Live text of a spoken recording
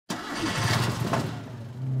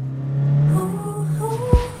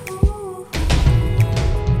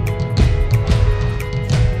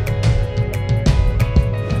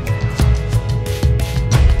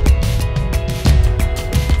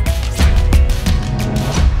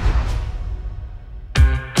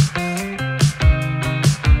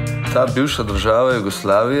Ta bivša država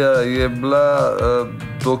Jugoslavija je bila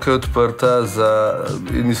dokaj odprta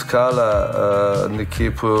in iskala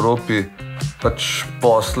nekje po Evropi pač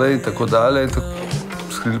posle in tako dalje. In tako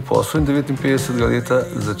skrili posel in 59. leta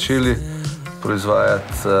začeli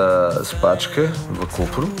proizvajati spačke v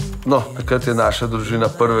Kopru. No, takrat je naša družina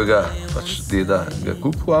prvega deda ga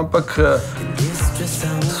kupil, ampak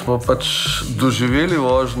smo pač doživeli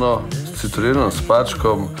vožnjo s Citroenom, s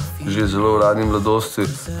spačkom, že zelo v rani mladosti.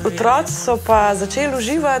 Otroci so pa začeli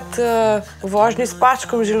uživati v vožnji s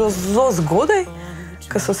spačkom zelo zgodaj,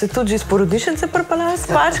 ker so se tudi že iz porodnišnice pripeljali s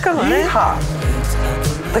spačkami, ne?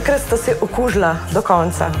 Takrat sta se okužila do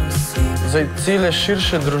konca. Zdaj, cele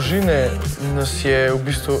širše družine nas je v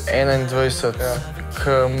bistvu 21,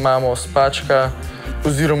 ki imamo spačka,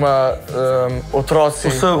 oziroma otroci.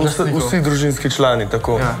 Vsi družinski člani,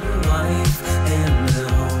 tako.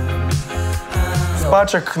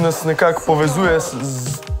 Spaček nas nekako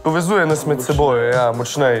povezuje nas med seboj,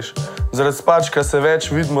 močnejš. Zaradi spačka se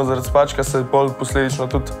več vidimo, zaradi spačka se posledično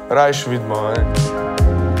tudi rajš vidimo.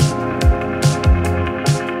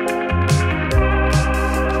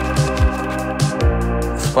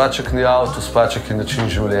 Spaček ni avto, spaček je način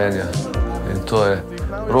življenja. In to je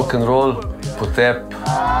rock'n'roll, potep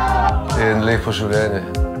in lepo življenje.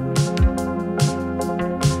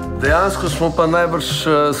 Dejansko smo pa najbrž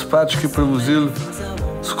spački prevozili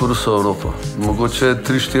skoraj vso Evropo. Mogoče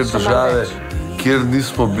 3-4 države, kjer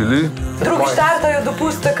nismo bili. Drugi štartajo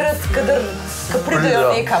dopust takrat, ko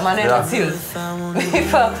pridejo nekam, a ne na cilj.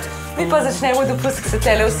 Mi pa začnemo dopust, ko se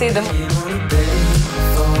tele usedemo.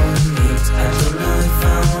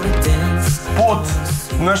 Pot,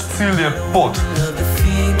 naš cilj je pot.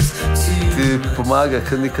 Ti pomaga,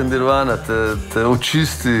 kar neka nirvana, te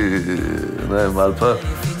očisti, ne vem, ali pa.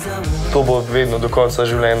 To bo vedno do konca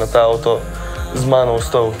življenja, ta avto z mano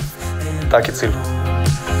ostal. Tak je cilj.